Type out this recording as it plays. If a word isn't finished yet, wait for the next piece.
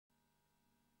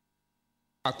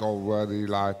already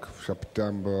like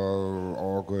September,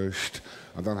 August,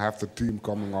 and then have the team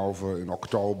coming over in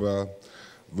October,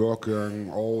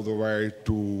 working all the way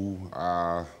to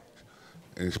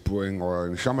in spring or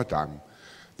in summertime.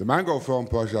 The Mango Film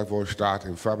Project will start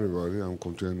in February and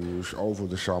continues over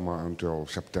the summer until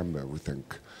September, we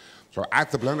think. So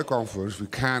at the Blender Conference, we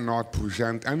cannot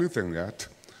present anything yet,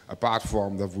 apart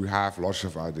from that we have lots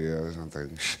of ideas and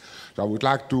things. So I would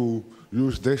like to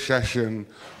use this session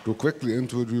to quickly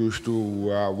introduce to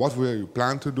what we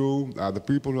plan to do, the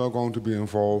people who are going to be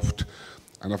involved,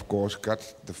 and of course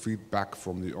get the feedback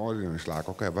from the audience, like,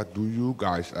 okay, what do you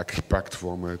guys expect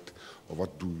from it? Or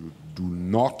what do you do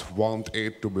not want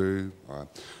it to be?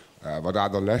 What are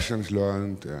the lessons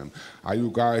learned? Are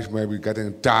you guys maybe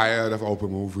getting tired of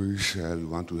open movies? You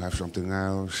want to have something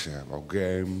else, or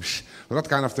games? Well, that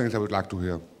kind of things I would like to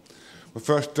hear. But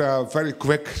first, very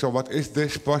quick, so what is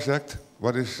this project?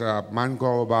 What is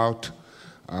Mango about?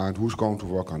 And who's going to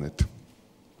work on it?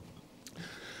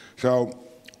 So,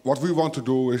 what we want to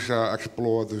do is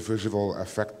explore the visual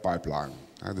effect pipeline.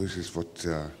 This is what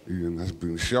Ian has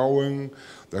been showing.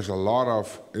 There's a lot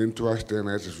of interest in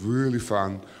it. It's really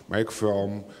fun. Make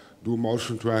film, do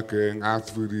motion tracking, add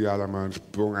 3D elements,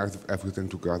 bring everything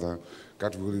together,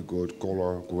 get really good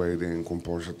color grading,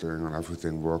 compositing, and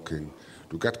everything working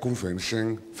to get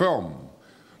convincing film.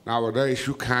 Nowadays,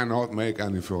 you cannot make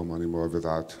any film anymore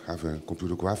without having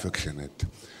computer graphics in it.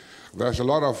 There's a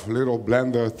lot of little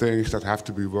Blender things that have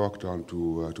to be worked on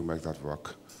to make that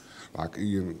work. Like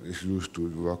Ian is used to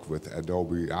work with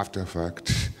Adobe After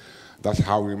Effects. That's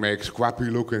how we make scrappy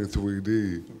looking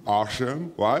 3D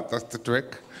awesome, right? That's the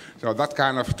trick. So that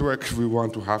kind of tricks, we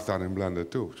want to have that in Blender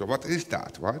too. So what is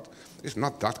that, right? It's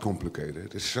not that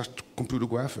complicated. It's just computer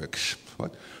graphics,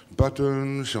 right?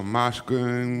 Buttons, some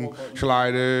masking,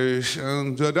 sliders,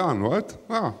 and they're done, right?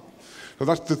 Ah. So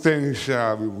that's the things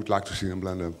we would like to see in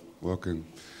Blender working.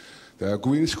 The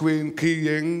green screen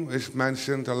keying is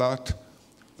mentioned a lot.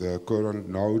 The current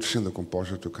nodes in the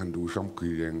compositor can do some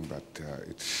keying, but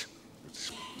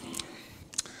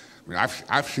I mean,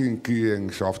 I've seen keying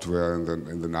software in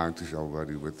the 90s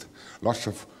already with lots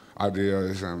of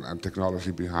ideas and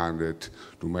technology behind it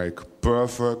to make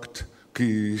perfect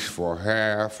keys for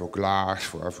hair, for glass,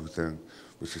 for everything,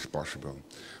 which is possible.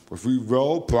 But we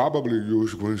will probably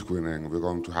use green screening. We're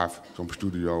going to have some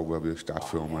studio where we start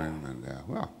filming, and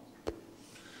well.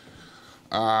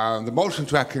 The motion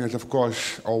tracking is, of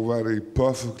course, already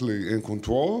perfectly in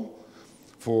control,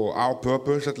 for our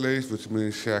purpose at least, which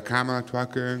means camera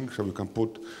tracking, so we can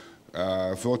put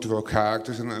virtual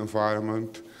characters in the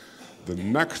environment. The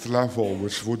next level,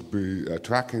 which would be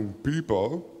tracking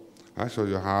people, so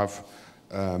you have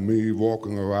me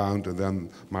walking around, and then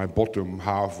my bottom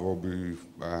half will be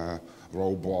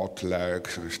robot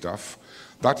legs and stuff.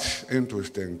 That's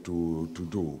interesting to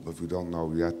do, but we don't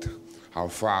know yet how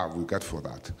far we get for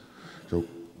that. So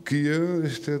Kia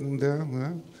is still there.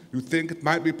 Yeah? You think it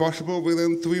might be possible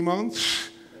within 3 months?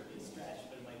 It's a stretch,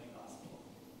 but it might be possible.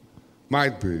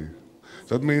 Might be.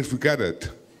 That means we get it.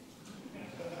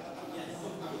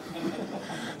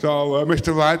 So,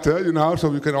 Mr. Writer, you know, so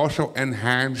we can also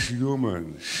enhance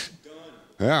humans. Done.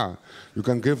 Yeah, you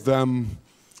can give them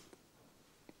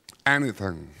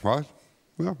anything, right?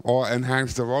 Yeah. Or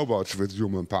enhance the robots with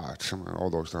human parts, all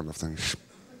those kind of things.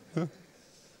 Yeah.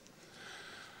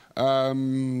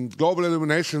 Global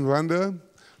illumination render.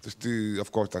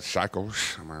 Of course, that's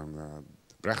cycles. I mean,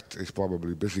 Brecht is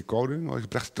probably busy coding, or is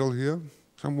Brecht still here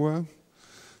somewhere?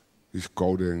 He's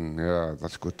coding, yeah,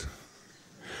 that's good.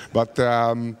 But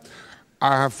I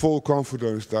have full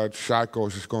confidence that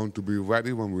Cycles is going to be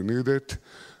ready when we need it.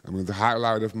 I mean, the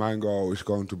highlight of Mango is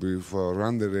going to be for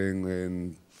rendering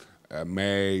in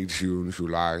May, June,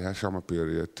 July, summer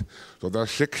period. So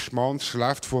there's 6 months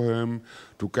left for him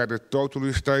to get it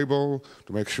totally stable,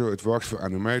 to make sure it works for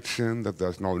animation, that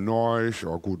there's no noise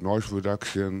or good noise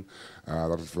reduction,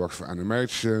 that it works for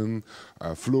animation,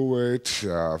 fluids,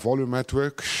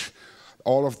 volumetrics.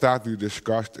 All of that we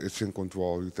discussed, it's in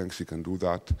control, he thinks he can do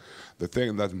that. The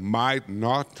thing that might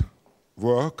not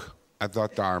work at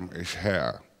that time is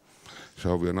hair.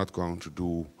 So we're not going to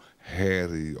do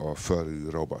hairy or furry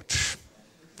robots.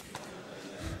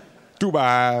 Too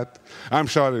bad. I'm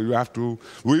sorry, you have to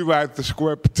rewrite the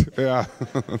script. Yeah.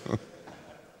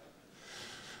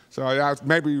 So yeah,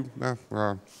 maybe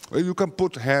you can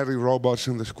put hairy robots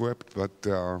in the script, but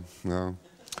no.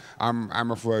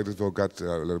 I'm afraid it will get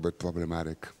a little bit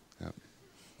problematic. Yeah.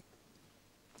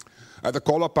 At the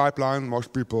color pipeline,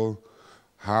 most people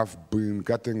have been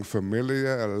getting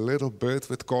familiar a little bit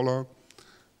with color.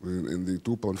 In the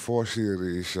 2.4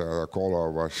 series,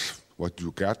 color was what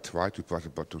you get, right? You press a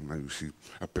button and you see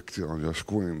a picture on your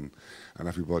screen and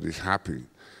everybody's happy.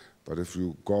 But if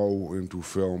you go into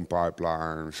film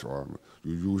pipelines or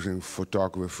you're using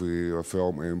photography or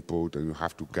film input and you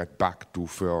have to get back to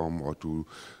film or to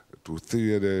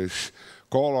theaters,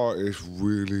 color is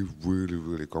really, really,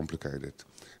 really complicated.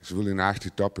 It's a really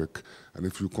nasty topic. And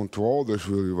if you control this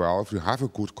really well, if you have a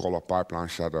good color pipeline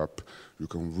set up, you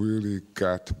can really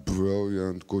get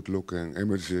brilliant, good-looking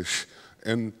images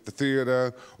in the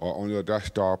theater or on your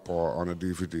desktop or on a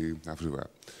DVD, everywhere.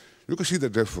 You can see the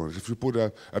difference. If you put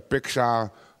a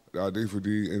Pixar DVD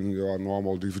in your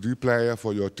normal DVD player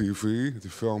for your TV, the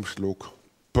films look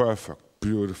perfect,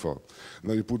 beautiful. And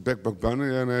then you put Big Buck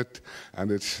Bunny in it, and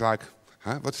it's like,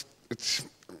 huh?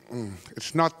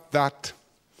 It's not that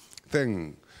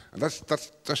thing. And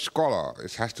that's color.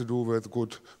 It has to do with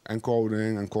good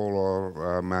encoding and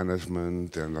color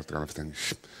management and that kind of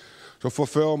things. So for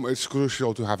film, it's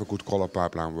crucial to have a good color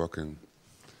pipeline working.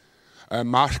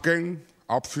 Masking.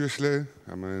 Obviously,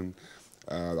 I mean,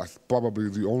 that's probably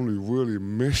the only really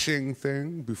missing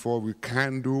thing before we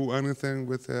can do anything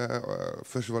with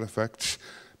visual effects.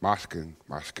 Masking,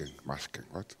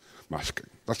 what? Masking,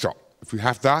 that's all. If we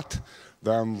have that,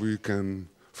 then we can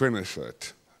finish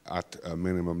it at a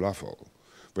minimum level.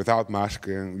 Without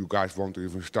masking, you guys won't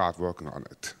even start working on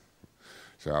it.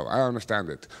 So I understand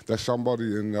it. There's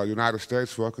somebody in the United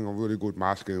States working on really good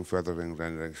masking, feathering,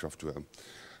 rendering software.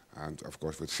 And of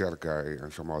course with Sergey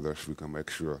and some others we can make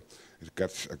sure it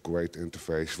gets a great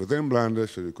interface within Blender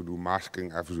so you can do masking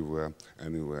everywhere,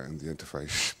 anywhere in the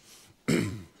interface.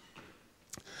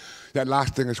 Yeah,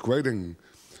 last thing is grading.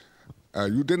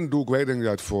 You didn't do grading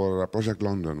yet for Project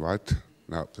London, right?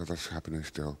 No, that's happening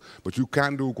still. But you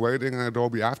can do grading in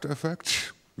Adobe After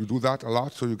Effects. You do that a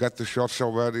lot, so you get the shots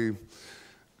already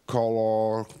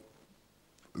color,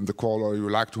 the color you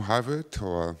like to have it,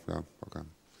 or, yeah, okay.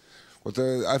 But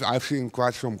I've seen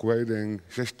quite some grading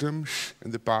systems in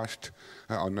the past.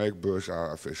 Our neighbors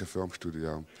is a film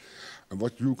studio. And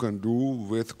what you can do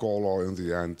with color in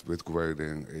the end, with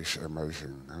grading, is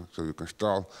amazing. So you can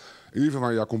still, even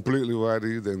when you're completely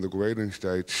ready, in the grading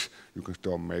stage, you can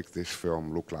still make this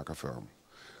film look like a film.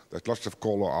 There's lots of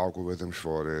color algorithms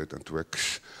for it and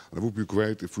tricks. And it would be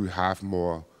great if we have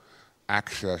more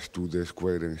access to this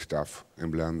grading stuff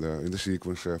in Blender, in the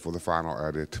sequencer for the final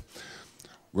edit.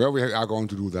 Where we are going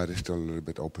to do that is still a little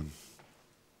bit open.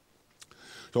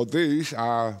 So these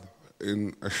are,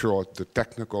 in a short, the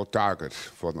technical targets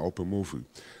for an open movie.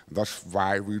 And that's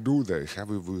why we do this.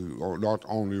 We not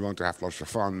only want to have lots of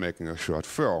fun making a short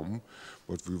film,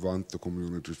 but we want the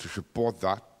community to support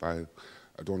that by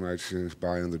donations,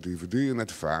 buying the DVD in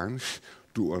advance,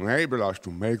 to enable us to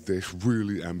make this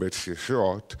really ambitious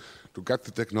short, to get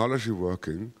the technology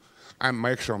working, and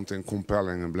make something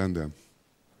compelling in Blender.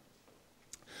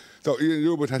 So Ian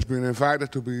Hubert has been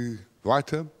invited to be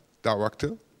writer,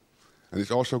 director, and he's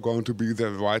also going to be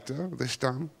the writer this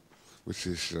time, which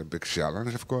is a big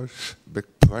challenge, of course, big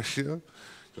pressure.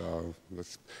 So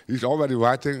he's already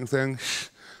writing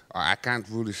things. I can't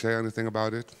really say anything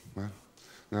about it.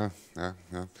 No.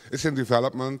 It's in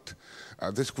development.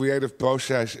 This creative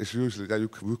process is usually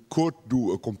that we could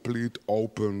do a complete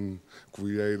open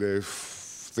creative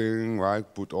thing, right?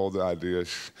 Put all the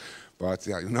ideas. But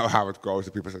yeah, you know how it goes.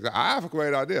 The people say, I have a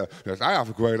great idea. Yes, I have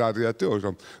a great idea too.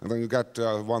 So, and then you get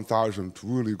 1,000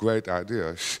 really great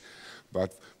ideas.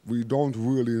 But we don't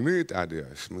really need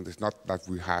ideas. I mean, it's not that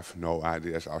we have no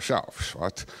ideas ourselves,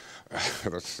 right?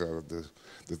 That's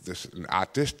this an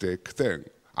artistic thing.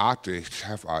 Artists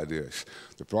have ideas.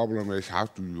 The problem is, how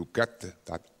do you get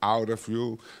that out of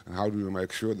you? And how do you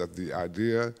make sure that the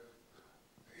idea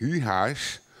he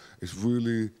has is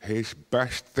really his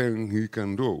best thing he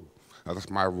can do?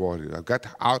 That's my worry. I get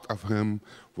out of him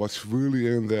what's really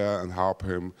in there and help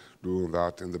him doing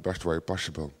that in the best way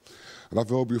possible. And that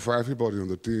will be for everybody on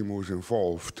the team who's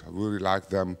involved. I really like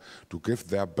them to give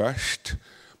their best,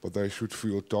 but they should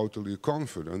feel totally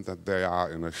confident that they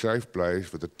are in a safe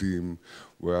place with a team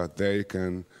where they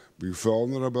can be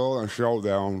vulnerable and show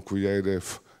their own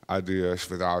creative ideas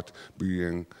without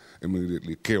being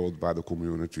immediately killed by the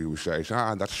community who says,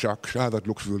 that sucks, that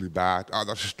looks really bad,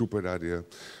 that's a stupid idea.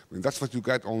 I mean, that's what you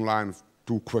get online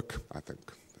too quick, I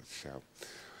think. That's,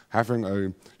 having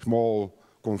a small,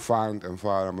 confined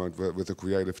environment with a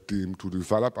creative team to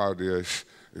develop ideas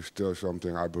is still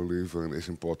something I believe in is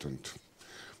important.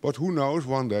 But who knows,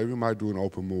 one day we might do an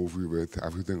open movie with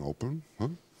everything open. Huh?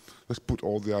 Let's put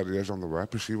all the ideas on the web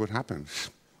and see what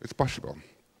happens. It's possible.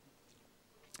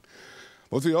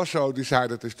 What we also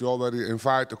decided is to already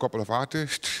invite a couple of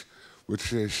artists,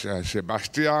 which is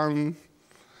Sebastian,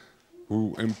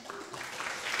 who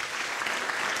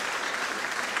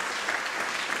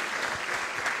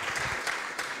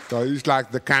So he's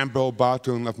like the Campbell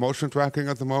Button of motion tracking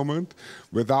at the moment.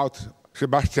 Without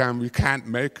Sebastian, we can't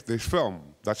make this film.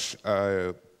 That's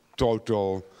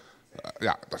total,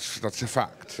 yeah, that's a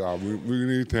fact. So we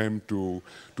need him to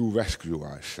rescue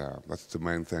us. That's the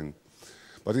main thing.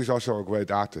 But he's also a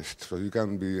great artist, so he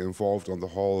can be involved on the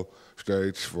whole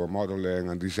stage for modeling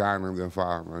and designing the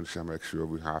environments and make sure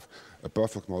we have a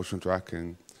perfect motion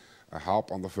tracking,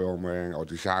 help on the filming or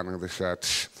designing the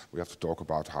sets. We have to talk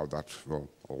about how that will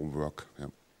all work.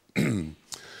 Yeah.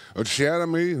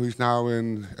 Jeremy, who's now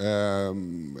in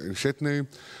Sydney.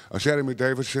 Jeremy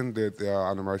Davidson did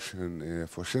animation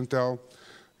for Sintel.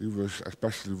 He was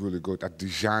especially really good at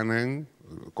designing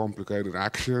complicated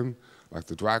action, like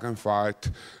the dragon fight.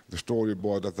 The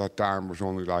storyboard at that time was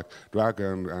only like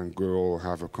dragon and girl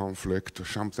have a conflict or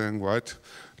something, right?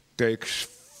 Takes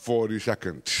 40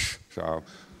 seconds, so,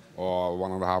 or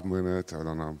 1.5 minutes, I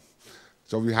don't know.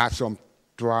 So we had some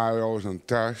trials and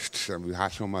tests, and we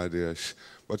had some ideas.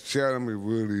 But Jeremy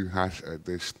really has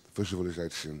this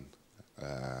visualization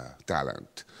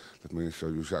talent. That means so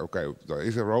you say, okay, there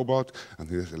is a robot, and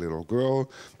here's a little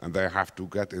girl, and they have to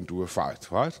get into a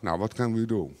fight, right? Now, what can we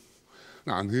do?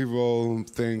 Now, and he will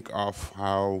think of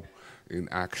how in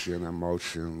action and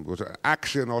motion, but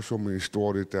action also means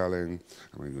storytelling.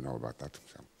 I mean, you know about that.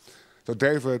 So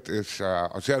David is,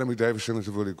 Jeremy Davidson is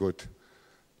a really good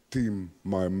team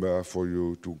member for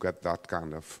you to get that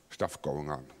kind of stuff going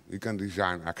on. He can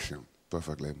design action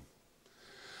perfectly.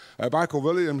 Michael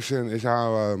Williamson is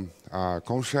our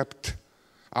concept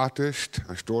artist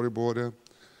and storyboarder.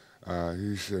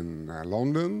 He's in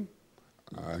London.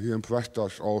 He impressed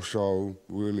us also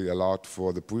really a lot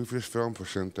for the previous film, for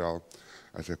Sintel,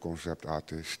 as a concept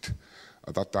artist.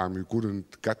 At that time he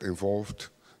couldn't get involved.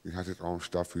 He has his own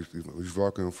stuff. He's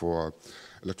working for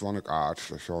Electronic Arts,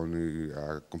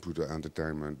 Sony Computer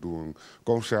Entertainment, doing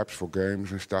concepts for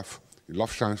games and stuff. He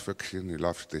loves science fiction, he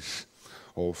loves this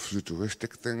whole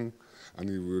futuristic thing. And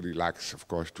he really likes, of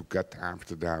course, to get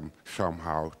Amsterdam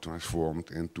somehow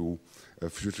transformed into a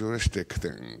futuristic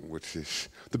thing, which is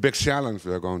the big challenge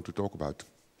we're going to talk about.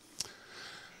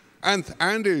 And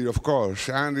Andy, of course,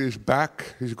 Andy is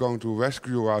back. He's going to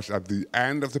rescue us at the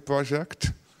end of the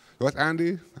project. What,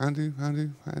 Andy?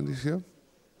 Andy's here?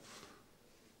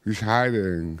 He's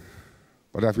hiding,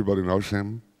 but everybody knows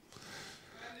him.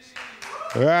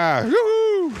 Andy. Yeah,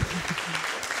 yoo-hoo!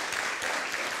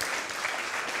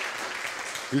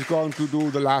 He's going to do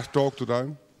the last talk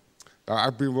today.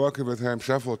 I've been working with him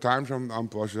several times on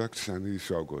projects, and he's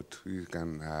so good. He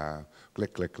can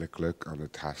click, click, click, click, and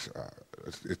it has,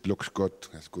 it looks good,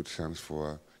 has good sense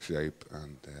for shape,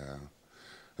 and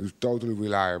he's totally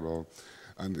reliable.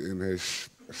 And in his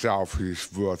self, he's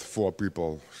worth 4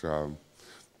 people, so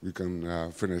we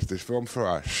can finish this film for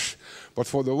us. But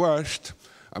for the rest,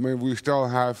 I mean, we still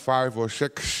have 5 or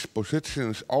 6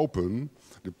 positions open,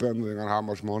 depending on how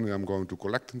much money I'm going to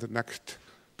collect in the next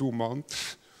 2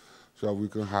 months. So we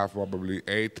can have probably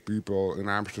 8 people in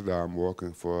Amsterdam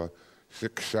working for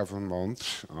 6, 7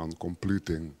 months on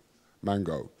completing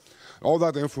Mango. All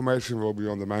that information will be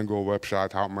on the Mango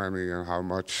website, how many and how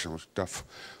much and stuff.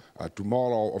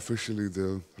 Tomorrow, officially,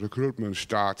 the recruitment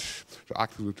starts. So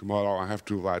actually tomorrow I have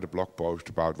to write a blog post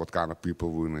about what kind of people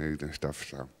we need and stuff.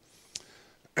 So.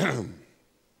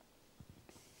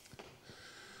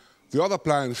 The other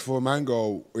plans for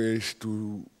Mango is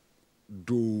to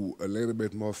do a little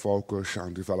bit more focus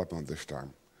on development this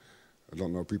time. I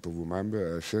don't know if people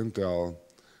remember, Sintel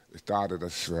started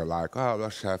as like, oh,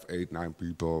 let's have 8, 9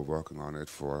 people working on it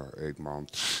for 8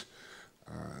 months.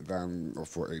 Then, or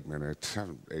for 8 minutes,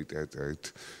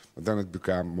 8. But then it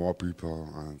became more people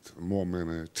and more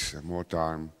minutes and more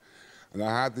time. And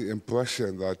I had the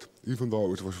impression that even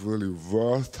though it was really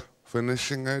worth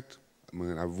finishing it, I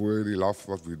mean, I really loved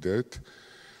what we did,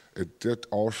 it did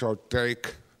also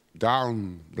take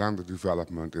down Blender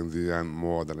development in the end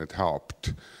more than it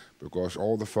helped. Because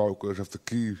all the focus of the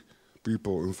key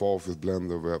people involved with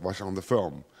Blender was on the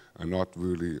film and not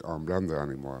really on Blender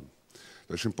anymore.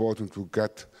 It's important to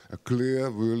get a clear,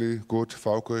 really good,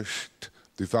 focused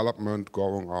development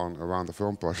going on around the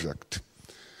film project.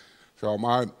 So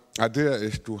my idea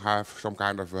is to have some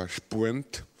kind of a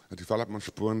sprint, a development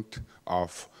sprint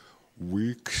of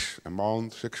weeks, a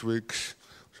month, 6 weeks,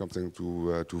 something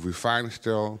to refine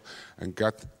still, and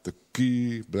get the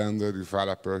key Blender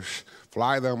developers,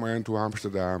 fly them into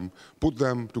Amsterdam, put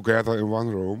them together in one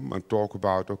room and talk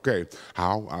about, okay,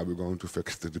 how are we going to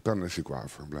fix the dependency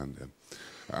graph in Blender?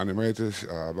 Animators,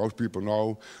 most people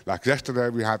know, like yesterday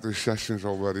we had these sessions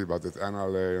already about the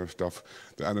NLA and stuff.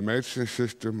 The animation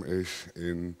system is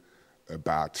in a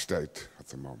bad state at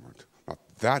the moment. Not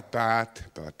that bad,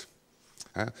 but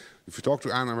If you talk to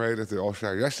animators, they all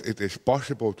say, yes, it is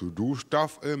possible to do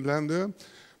stuff in Blender,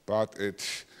 but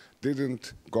it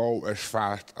didn't go as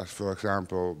fast as, for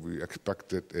example, we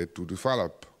expected it to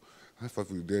develop. That's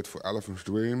what we did for Elephant's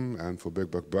Dream and for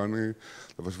Big Buck Bunny.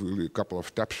 That was really a couple of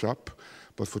steps up.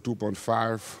 But for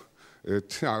 2.5,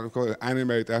 because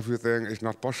animate everything is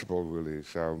not possible, really.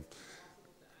 So,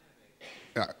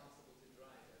 yeah.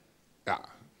 Yeah.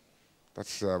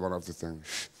 That's one of the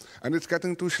things. And it's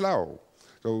getting too slow.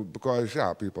 So because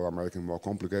people are making more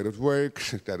complicated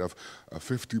wigs. Instead of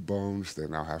 50 bones, they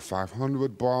now have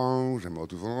 500 bones and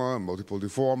multiple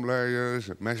deform layers,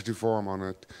 and mesh deform on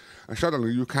it. And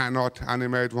suddenly you cannot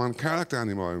animate one character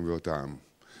anymore in real time.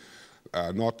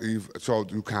 Not even, so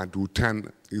you can't do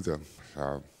 10 either.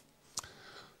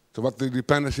 So what the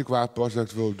dependency graph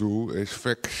project will do is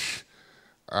fix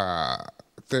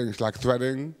things like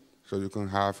threading. So you can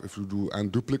have, if you do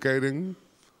duplicating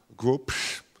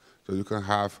groups, so you can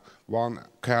have one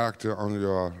character on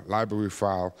your library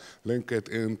file, link it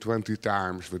in 20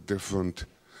 times with different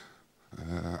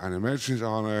animations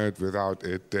on it without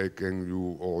it taking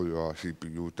you all your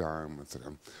CPU time.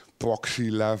 Proxy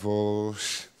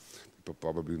levels, people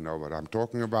probably know what I'm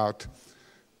talking about.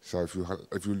 So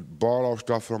if you borrow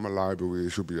stuff from a library, you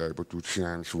should be able to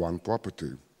change one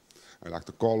property, like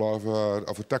the color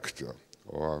of a texture,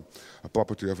 or a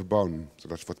property of a bone. So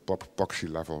that's what proxy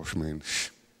levels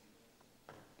means.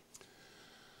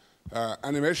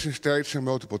 Animation states in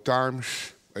multiple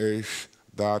times is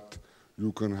that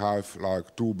you can have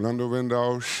like 2 Blender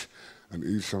windows, and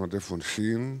each on a different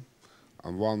scene.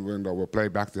 And one window will play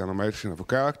back the animation of a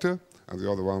character, and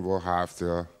the other one will have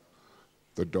the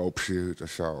dope sheet or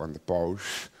so, and the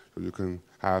pose. So you can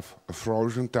have a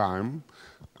frozen time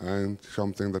and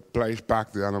something that plays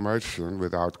back the animation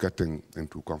without getting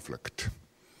into conflict.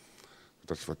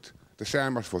 That's what the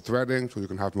same as for threading, so you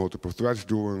can have multiple threads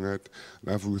doing it,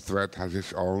 and every thread has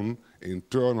its own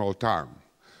internal time.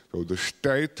 So the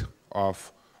state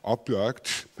of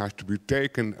objects has to be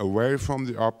taken away from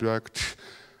the objects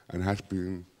and has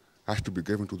to be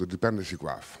given to the dependency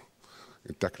graph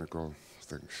in technical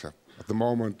things. So at the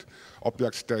moment,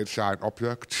 object states are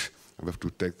objects, and we have to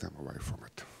take them away from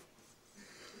it.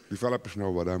 Developers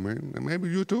know what I mean, and maybe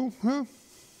you too, huh?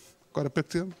 Got a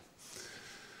picture?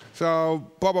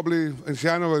 So probably in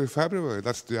January, February,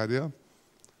 that's the idea.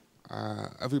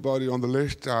 Everybody on the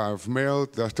list I've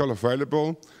mailed, they're still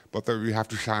available, but we have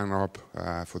to sign up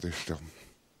for this still.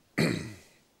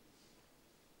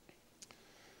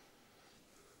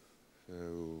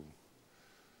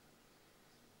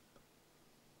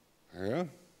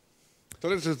 So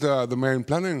this is the main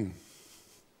planning.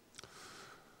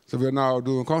 So we're now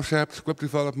doing concept, script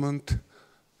development.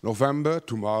 November,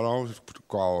 tomorrow,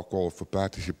 call for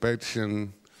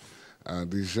participation.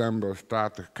 December,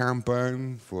 start a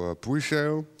campaign for a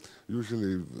pre-sale.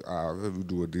 Usually we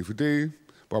do a DVD.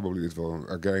 Probably it will,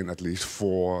 again, at least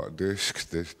 4 discs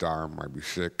this time, maybe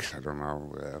 6, I don't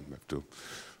know. We have to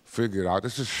figure it out.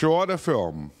 It's a shorter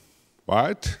film,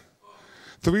 right?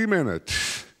 3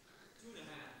 minutes.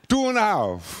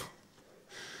 2.5.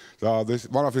 So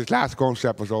one of his last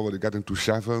concepts was already getting to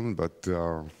 7, but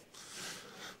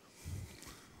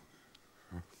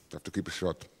have to keep it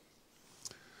short.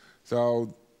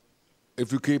 So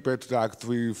if you keep it like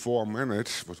 3-4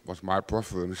 minutes, what's my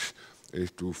preference,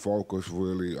 is to focus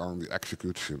really on the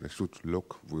execution. It should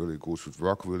look really good, should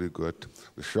work really good.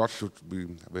 The shots should be,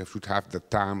 we should have the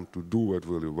time to do it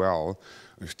really well,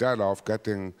 instead of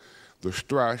getting the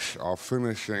stress of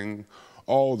finishing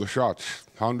all the shots,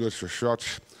 hundreds of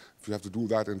shots. If you have to do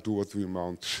that in 2 or 3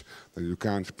 months, then you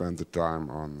can't spend the time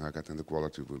on getting the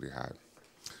quality really high.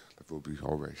 That will be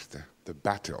always the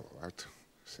battle, right?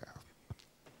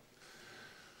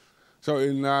 So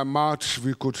in March,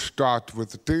 we could start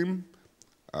with the team.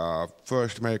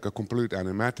 First make a complete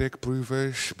animatic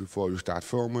previs before you start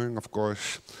filming, of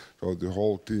course. So the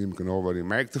whole team can already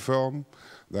make the film,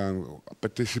 then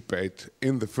participate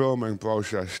in the filming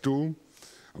process too.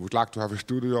 I would like to have a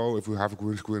studio, if we have a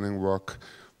green screening work,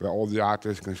 where all the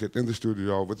artists can sit in the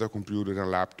studio with their computers and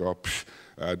laptops.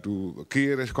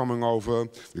 Kier is coming over.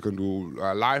 You can do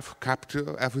live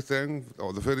capture everything,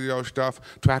 all the video stuff,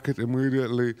 track it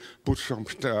immediately, put some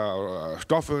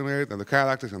stuff in it, and the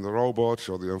characters and the robots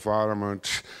or the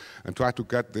environments, and try to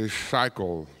get this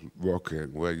cycle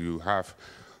working, where you have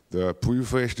the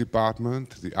previs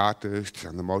department, the artists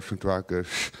and the motion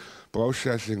trackers,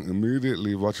 processing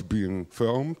immediately what's being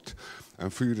filmed,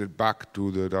 and feed it back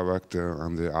to the director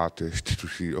and the artist to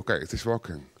see, okay, it is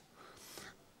working.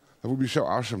 That would be so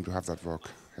awesome to have that work.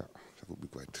 Yeah, that would be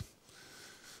great.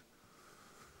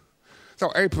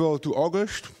 So April to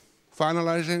August,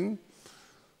 finalizing.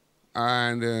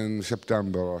 And in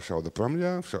September or so the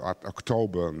premiere. So at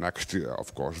October next year,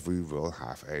 of course, we will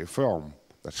have a film.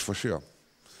 That's for sure.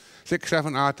 6,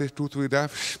 7 artists, 2, 3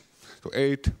 devs. So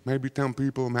 8, maybe 10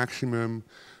 people maximum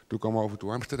to come over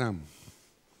to Amsterdam.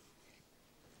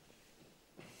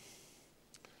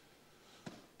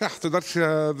 Yeah, so that's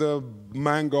the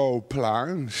Mango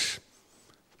plans.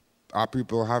 Are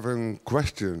people having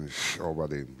questions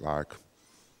already? Like,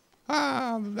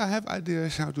 I have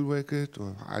ideas how to make it,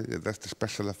 or that's the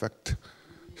special effect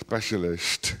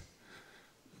specialist.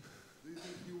 Do you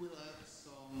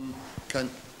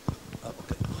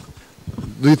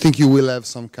think you will have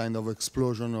some kind of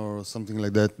explosion or something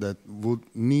like that that would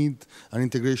need an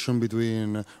integration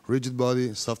between rigid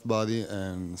body, soft body,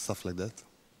 and stuff like that?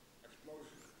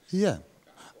 Yeah.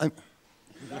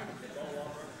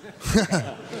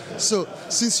 So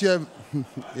since you have,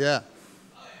 yeah,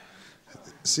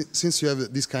 since you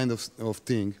have this kind of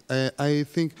thing, I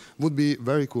think would be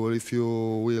very cool if you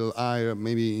will hire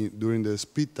maybe during the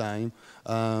speed time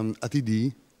a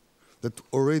TD that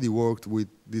already worked with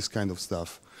this kind of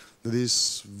stuff. That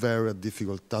is very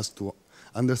difficult task to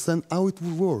understand how it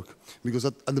would work, because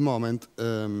at the moment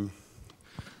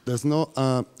there's no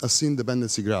a scene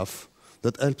dependency graph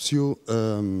that helps you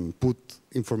put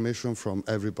information from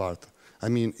every part. I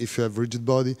mean, if you have rigid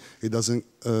body, it doesn't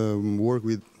work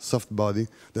with soft body,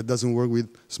 that doesn't work with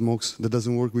smokes, that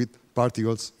doesn't work with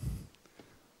particles.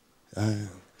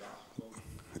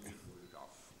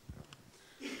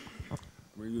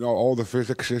 You know, all the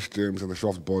physics systems and the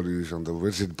soft bodies and the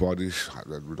rigid bodies,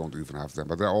 we don't even have them,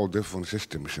 but they're all different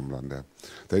systems in Blender.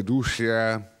 They do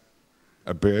share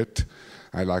a bit,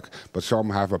 but some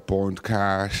have a point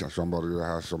cache, and somebody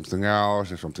has something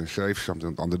else, and something safe,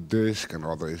 something on the disk, and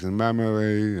other is in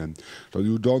memory, and so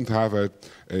you don't have an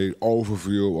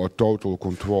overview or total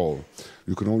control.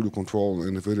 You can only control an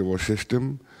individual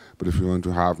system, but if you want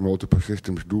to have multiple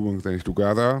systems doing things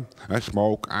together, and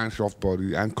smoke, and soft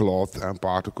body, and cloth, and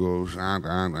particles,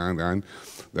 and,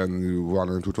 then you run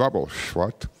into troubles,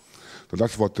 right? So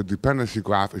that's what the dependency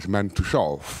graph is meant to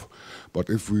solve. But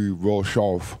if we will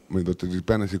solve, that the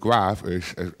dependency graph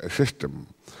is a system,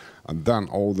 and then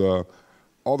all the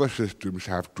other systems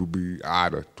have to be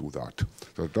added to that.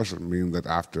 So it doesn't mean that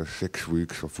after 6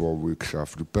 weeks or 4 weeks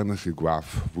of dependency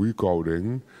graph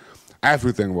recoding,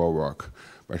 everything will work.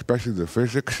 But especially the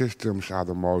physics systems are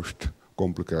the most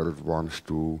complicated ones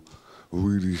to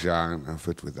redesign and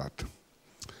fit with that.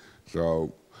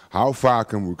 So how far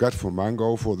can we get from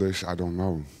Mango for this? I don't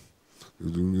know.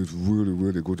 You need really,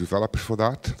 really good developers for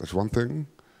that. That's one thing.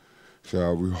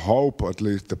 So we hope at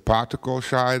least the particle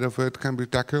side of it can be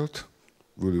tackled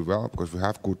really well, because we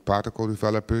have good particle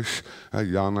developers.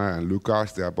 Janne and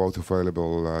Lucas, they are both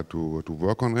available to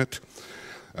work on it.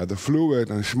 The fluid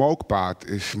and smoke part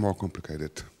is more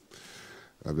complicated.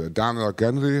 Daniel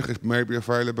Genrich is maybe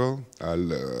available.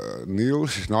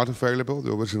 Niels is not available,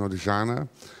 the original designer.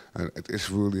 And it is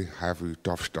really heavy,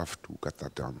 tough stuff to get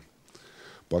that done.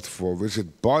 But for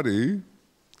rigid body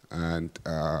and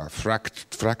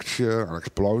fracture and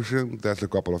explosion, there's a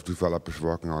couple of developers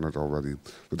working on it already.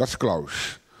 So that's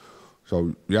close.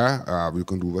 So yeah, we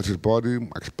can do rigid body,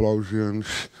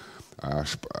 explosions,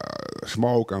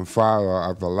 smoke and fire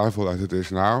at the level as it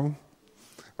is now.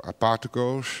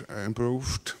 Particles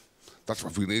improved. That's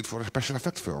what we need for a special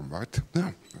effect film, right?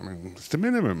 Yeah, I mean, it's the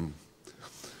minimum.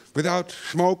 Without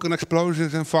smoke and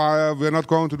explosions and fire, we're not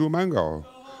going to do Mango.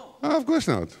 Oh, of course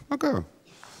not. Okay.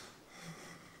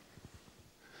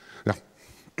 Yeah.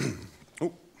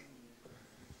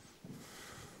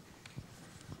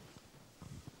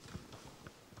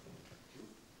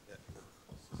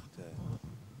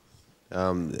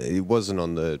 It wasn't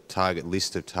on the target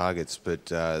list of targets,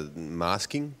 but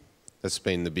masking. That's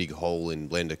been the big hole in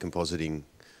Blender compositing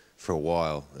for a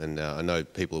while, and I know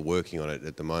people are working on it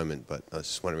at the moment. But I was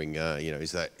just wondering,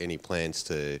 is there any plans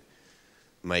to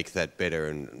make that better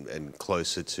and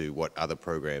closer to what other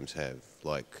programs have,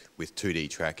 like with 2D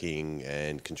tracking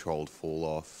and controlled fall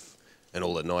off and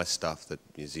all the nice stuff that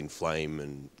is in Flame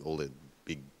and all the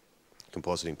big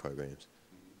compositing programs?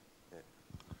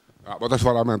 But that's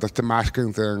what I meant. That's the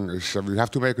masking thing. Is we have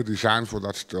to make a design for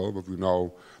that still, but we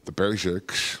know the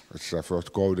basics. It's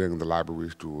first coding the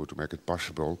libraries to make it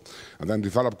possible, and then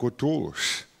develop good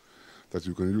tools that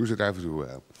you can use it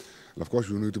everywhere. And of course,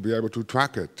 you need to be able to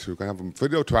track it. You can have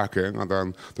video tracking, and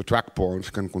then the track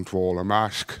points can control a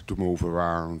mask to move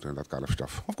around and that kind of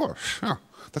stuff. Of course, yeah,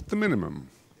 that's the minimum.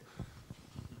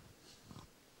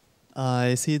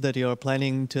 I see that you're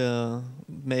planning to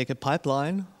make a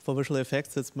pipeline for visual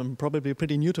effects. It's probably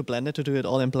pretty new to Blender to do it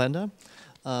all in Blender.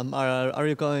 Are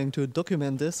you going to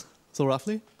document this so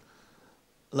roughly? Yeah, we have to make a design for that still, but we know the basics. It's first coding the libraries to make it possible, and then develop good tools that you can use it everywhere. And of course, you need to be able to track it. You can have video tracking,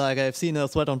 and then the track points can control a mask to move around and that kind of stuff. Of course, yeah, that's the minimum. I see that you're planning to document this. So roughly? Like I've seen a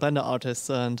Sweat on Blender artists,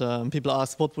 and people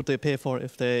ask what would they pay for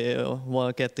if they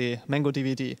want to get the Mango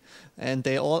DVD, and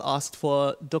they all asked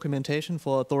for documentation,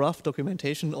 for the rough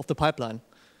documentation of the pipeline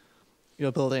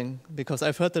you're building, because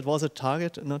I've heard that was a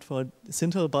target, not for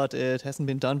Sintel, but it hasn't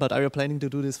been done. But are you planning to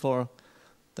do this for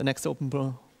the next open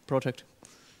project?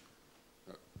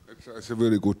 It's a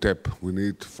really good tip. We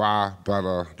need far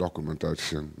better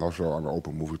documentation, also on the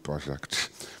open movie projects.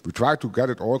 We try to get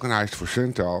it organized for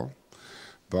Sintel,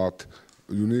 but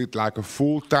you need like a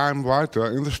full-time writer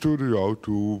in the studio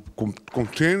to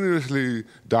continuously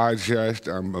digest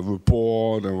and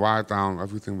report and write down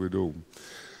everything we do.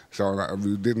 So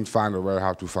we didn't find a way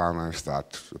how to finance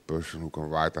that, a person who can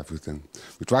write everything.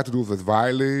 We tried to do it with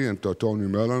Wiley, and Tony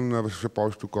Mullen was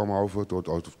supposed to come over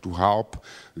to help.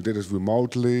 We did it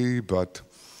remotely, but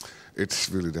it's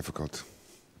really difficult.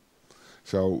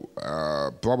 So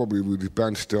probably we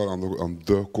depend still on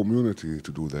the community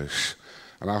to do this.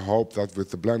 And I hope that with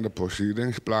the Blender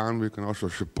proceedings plan, we can also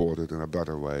support it in a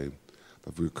better way.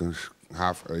 That we can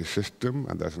have a system,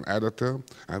 and there's an editor,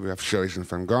 and we have Jason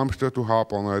van Gumster to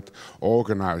help on it,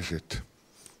 organize it.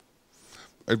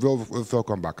 It will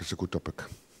come back, it's a good topic.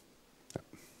 Yeah.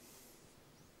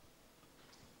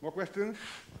 More questions?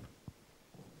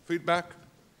 Feedback?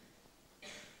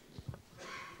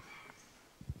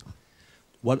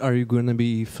 What are you going to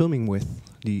be filming with,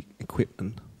 the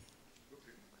equipment?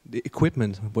 The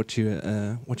equipment, what you're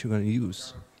going to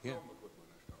use? Yeah.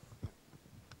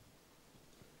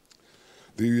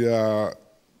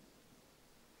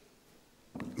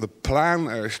 The plan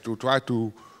is to try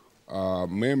to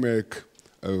mimic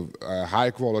a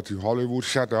high-quality Hollywood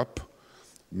setup,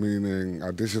 meaning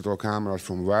digital cameras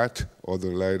from Red or the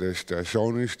latest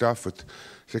Sony stuff with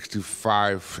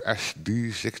 65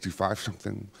 SD, 65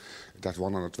 something. That's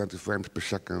 120 frames per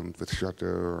second with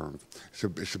shutter.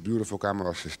 It's a beautiful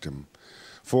camera system.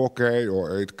 4K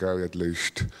or 8K at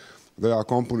least. There are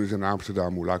companies in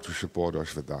Amsterdam who like to support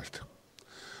us with that.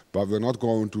 But we're not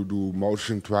going to do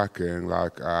motion tracking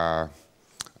like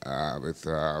with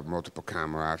multiple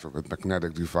cameras or with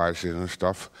magnetic devices and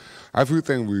stuff.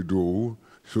 Everything we do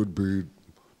should be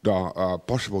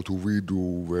possible to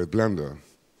redo with Blender.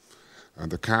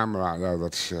 And the camera,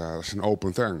 that's an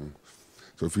open thing.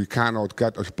 So if we cannot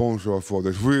get a sponsor for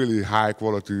this really high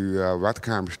quality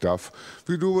webcam stuff,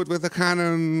 we do it with a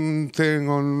Canon thing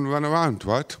on run around,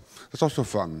 right? That's also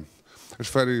fun.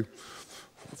 It's very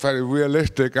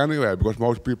realistic anyway, because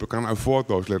most people can afford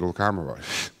those little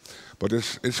cameras. But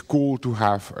it's cool to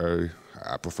have a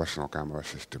professional camera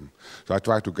system. So I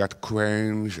try to get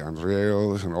cranes and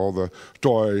rails and all the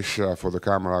toys for the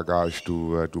camera guys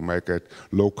to make it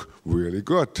look really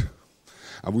good.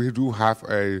 And we do have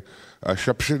a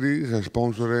subsidy, a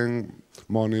sponsoring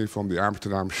money from the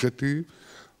Amsterdam city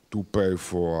to pay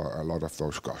for a lot of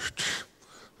those costs.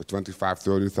 The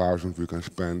 25,000–30,000 we can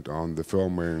spend on the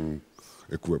filming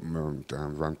equipment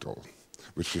and rental,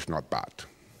 which is not bad.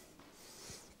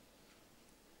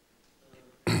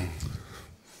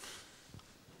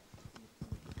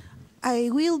 I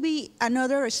will be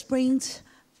another sprint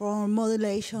for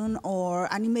modulation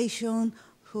or animation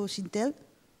for Sintel.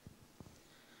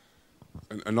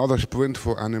 Another sprint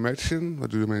for animation?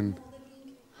 What do you mean?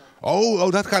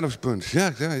 Oh, that kind of sprint.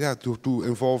 Yeah. To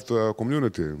involve the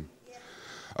community.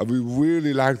 Yeah. We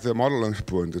really liked the modeling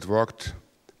sprint. It worked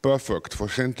perfect for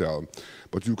Sintel.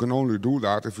 But you can only do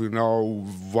that if you know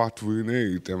what we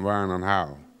need and when and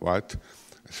how, right?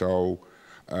 So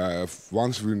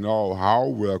once we know how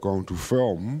we are going to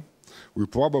film, we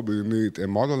probably need a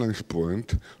modeling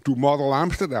sprint to model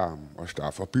Amsterdam or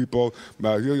stuff. For people,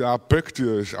 here are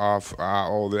pictures of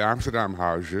all the Amsterdam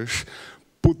houses.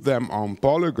 Put them on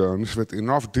polygons with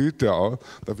enough detail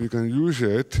that we can use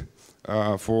it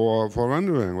for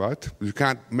rendering, right? You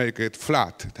can't make it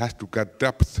flat. It has to get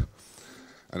depth.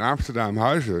 And Amsterdam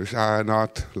houses are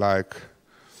not like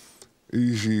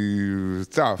easy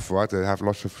stuff, right? They have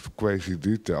lots of crazy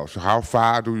details. So how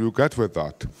far do you get with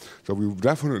that? So we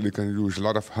definitely can use a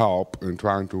lot of help in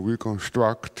trying to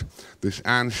reconstruct this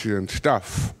ancient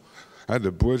stuff. The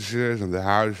bridges and the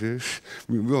houses,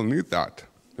 we will need that.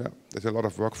 Yeah, there's a lot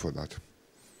of work for that.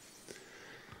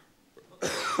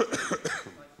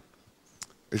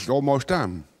 It's almost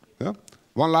time. Yeah?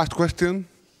 One last question.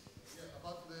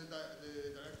 About the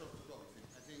director of photography,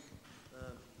 I think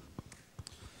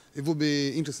it would be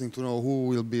interesting to know who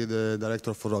will be the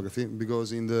director of photography,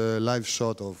 because in the live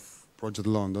shot of Project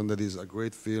London, that is a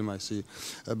great film, I see,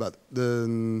 but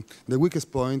the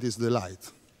weakest point is the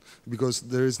light, because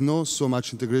there is no so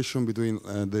much integration between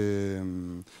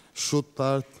the shoot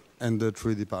part and the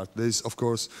 3D part. There is, of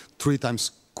course, 3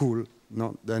 times cool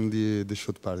than the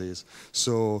shoot part is.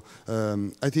 So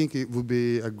I think it would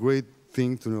be a great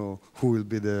thing to know who will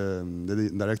be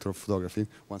the director of photography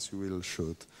once you will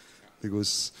shoot,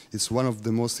 because it's one of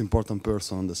the most important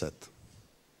person on the set.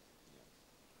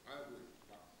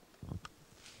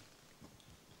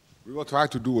 We will try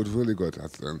to do it really good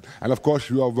at the end. And of course,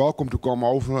 you are welcome to come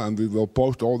over and we will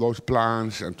post all those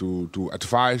plans and to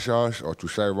advise us or to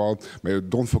say, well, maybe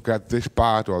don't forget this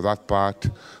part or that part.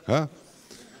 Huh?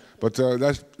 But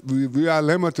we are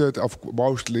limited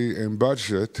mostly in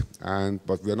budget,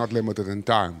 but we are not limited in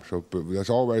time. So there's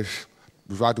always,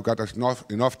 we try to get us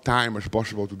enough time as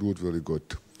possible to do it really good.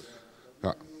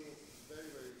 Yeah.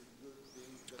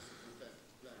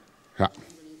 Yeah.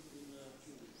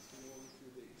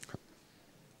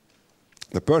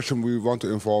 The person we want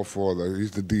to involve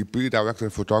he's the DP, Director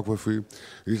of Photography.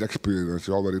 He's experienced.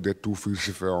 He already did 2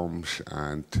 feature films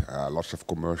and lots of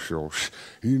commercials.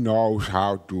 He knows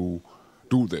how to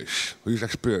do this. He's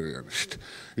experienced.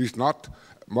 He's not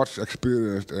much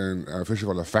experienced in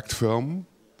visual effect film,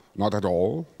 not at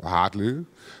all, hardly.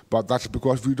 But that's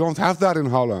because we don't have that in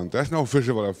Holland. There's no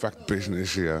visual effect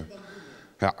business here.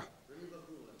 Yeah.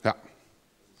 Yeah.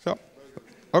 So,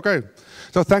 okay.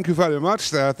 So thank you very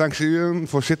much. Thanks Ian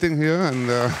for sitting here and.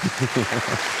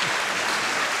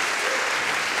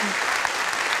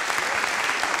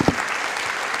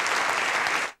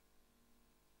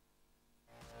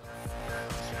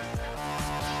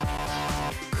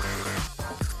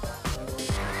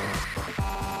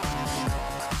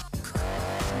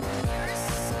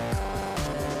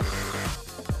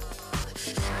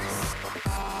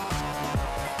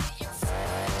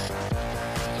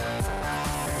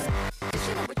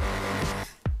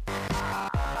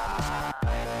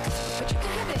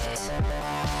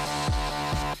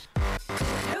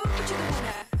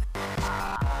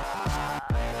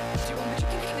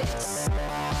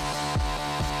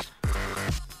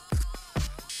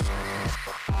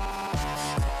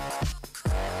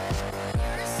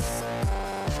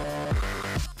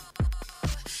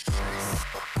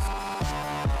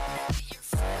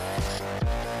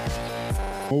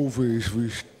 Movies, we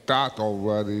start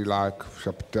already like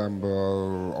September,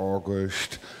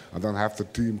 August, and then have the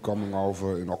team coming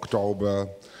over in October,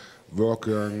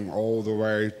 working all the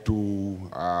way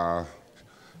to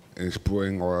in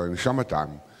spring or in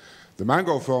summertime. The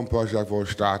Mango Film Project will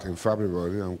start in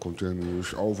February and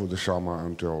continues over the summer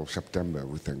until September,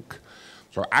 we think.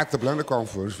 So at the Blender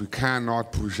Conference, we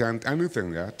cannot present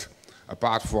anything yet,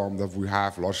 apart from that we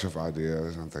have lots of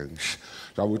ideas and things.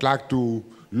 So I would like to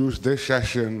use this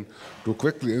session to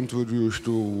quickly introduce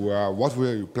to what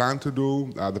we plan to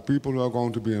do, the people who are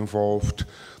going to be involved,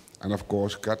 and of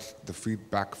course get the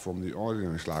feedback from the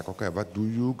audience, like, okay, what do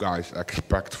you guys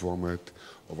expect from it,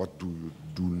 or what do you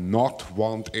do not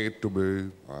want it to be,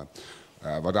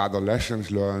 what are the lessons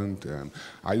learned,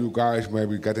 are you guys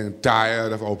maybe getting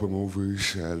tired of open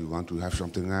movies, you want to have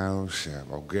something else,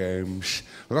 or games,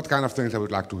 well, that kind of things I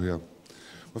would like to hear.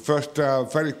 But first,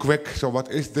 very quick, so what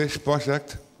is this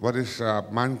project? What is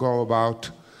Mango about?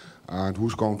 And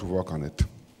who's going to work on it?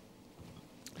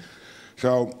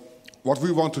 So, what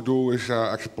we want to do is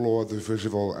explore the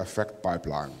visual effect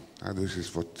pipeline. This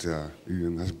is what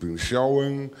Ian has been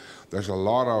showing. There's a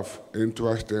lot of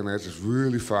interest in it. It's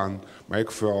really fun. Make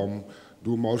film,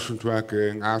 do motion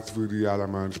tracking, add 3D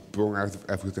elements, bring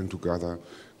everything together,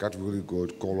 get really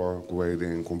good color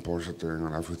grading, compositing,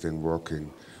 and everything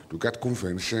working to get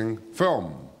convincing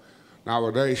film.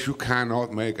 Nowadays, you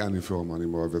cannot make any film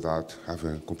anymore without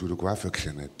having computer graphics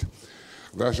in it.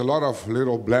 There's a lot of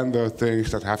little Blender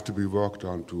things that have to be worked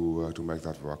on to make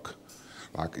that work.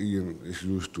 Like Ian is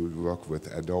used to work with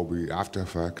Adobe After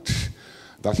Effects.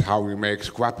 That's how we make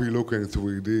scrappy looking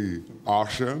 3D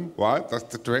awesome, right? That's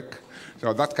the trick.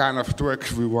 So that kind of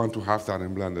tricks, we want to have that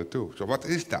in Blender too. So what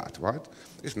is that, right?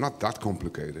 It's not that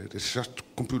complicated. It's just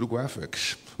computer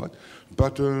graphics, right?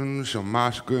 Buttons, some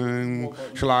masking,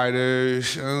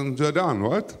 sliders, and they're done,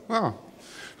 right? Ah.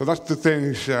 So that's the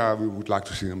things we would like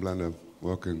to see in Blender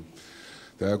working.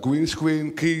 The green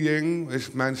screen keying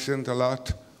is mentioned a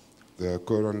lot. The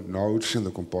current nodes in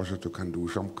the compositor can do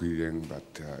some keying,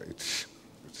 but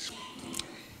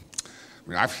I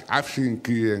mean, I've seen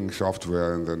keying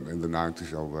software in the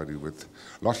 90s already with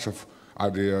lots of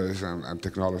ideas and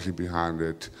technology behind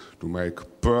it to make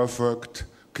perfect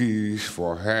keys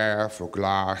for hair, for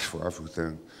glass, for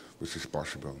everything, which is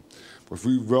possible. But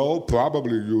we will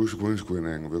probably use green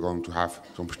screening. We're going to have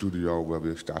some studio where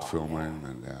we start filming,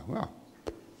 and well.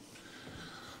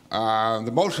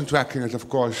 The motion tracking is, of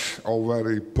course,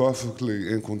 already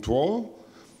perfectly in control,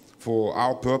 for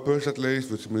our purpose at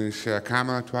least, which means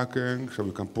camera tracking, so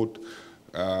we can put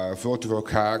virtual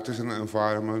characters in the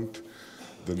environment.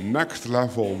 The next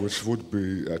level, which would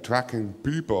be tracking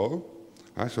people.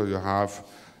 So you have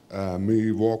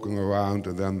me walking around,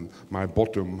 and then my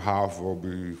bottom half will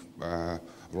be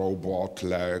robot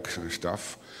legs and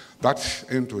stuff. That's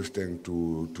interesting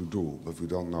to do, but we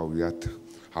don't know yet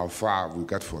how far we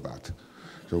get for that.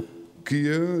 So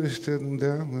Kier is sitting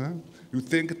there. Yeah? You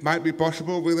think it might be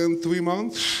possible within 3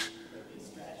 months? It's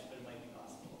stretched, but it might be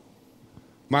possible.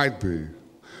 Might be.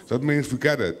 That means we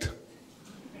get it.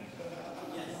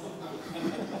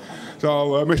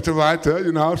 So, Mr. Writer,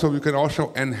 you know, so we can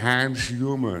also enhance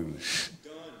humans.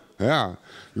 Yeah,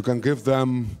 you can give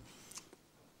them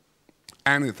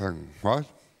anything, right?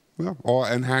 Yeah. Or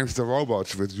enhance the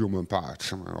robots with human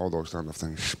parts, all those kind of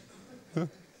things. Yeah.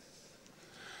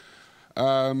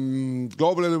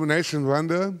 Global illumination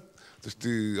render.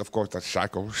 Of course, that's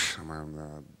cycles. I mean,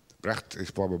 Brecht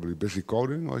is probably busy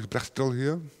coding, or is Brecht still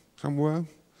here somewhere?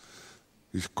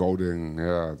 He's coding,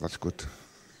 yeah, that's good.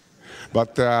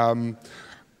 But I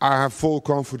have full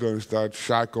confidence that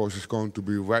Cycles is going to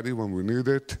be ready when we need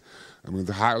it. I mean,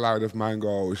 the highlight of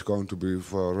Mango is going to be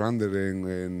for rendering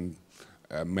in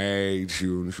May,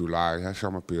 June, July,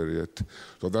 summer period.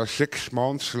 So there's 6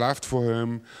 months left for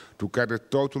him to get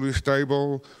it totally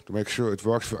stable, to make sure it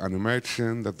works for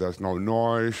animation, that there's no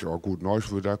noise or good noise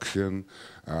reduction,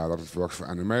 that it works for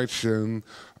animation,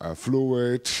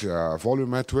 fluids,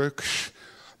 volumetrics.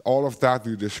 All of that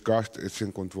we discussed, it's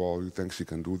in control, he thinks he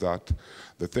can do that.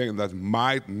 The thing that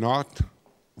might not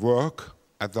work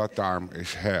at that time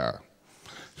is hair.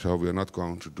 So we're not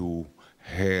going to do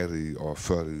hairy or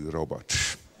furry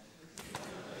robots.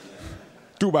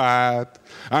 Too bad.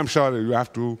 I'm sorry, you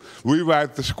have to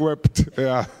rewrite the script.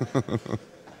 Yeah.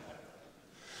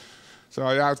 So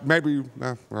yeah, maybe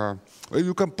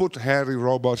you can put hairy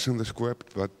robots in the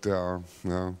script, but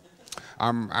no.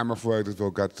 I'm afraid it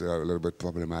will get a little bit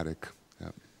problematic.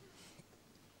 Yeah.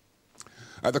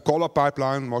 At the color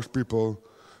pipeline, most people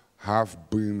have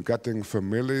been getting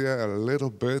familiar a little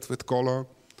bit with color.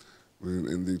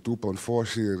 In the 2.4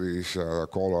 series,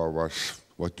 color was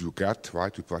what you get,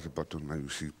 right? You press a button and you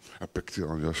see a picture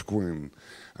on your screen,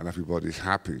 and everybody's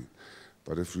happy.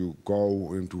 But if you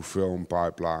go into film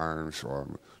pipelines, or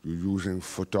you're using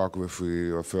photography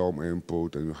or film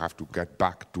input, and you have to get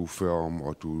back to film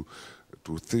or to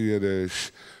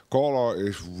theaters, color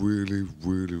is really,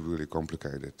 really, really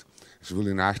complicated. It's a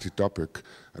really nasty topic,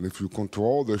 and if you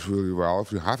control this really well,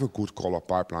 if you have a good color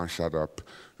pipeline set up,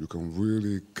 you can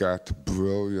really get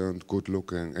brilliant,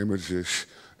 good-looking images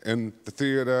in the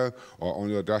theater, or on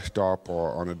your desktop,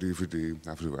 or on a DVD,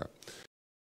 everywhere.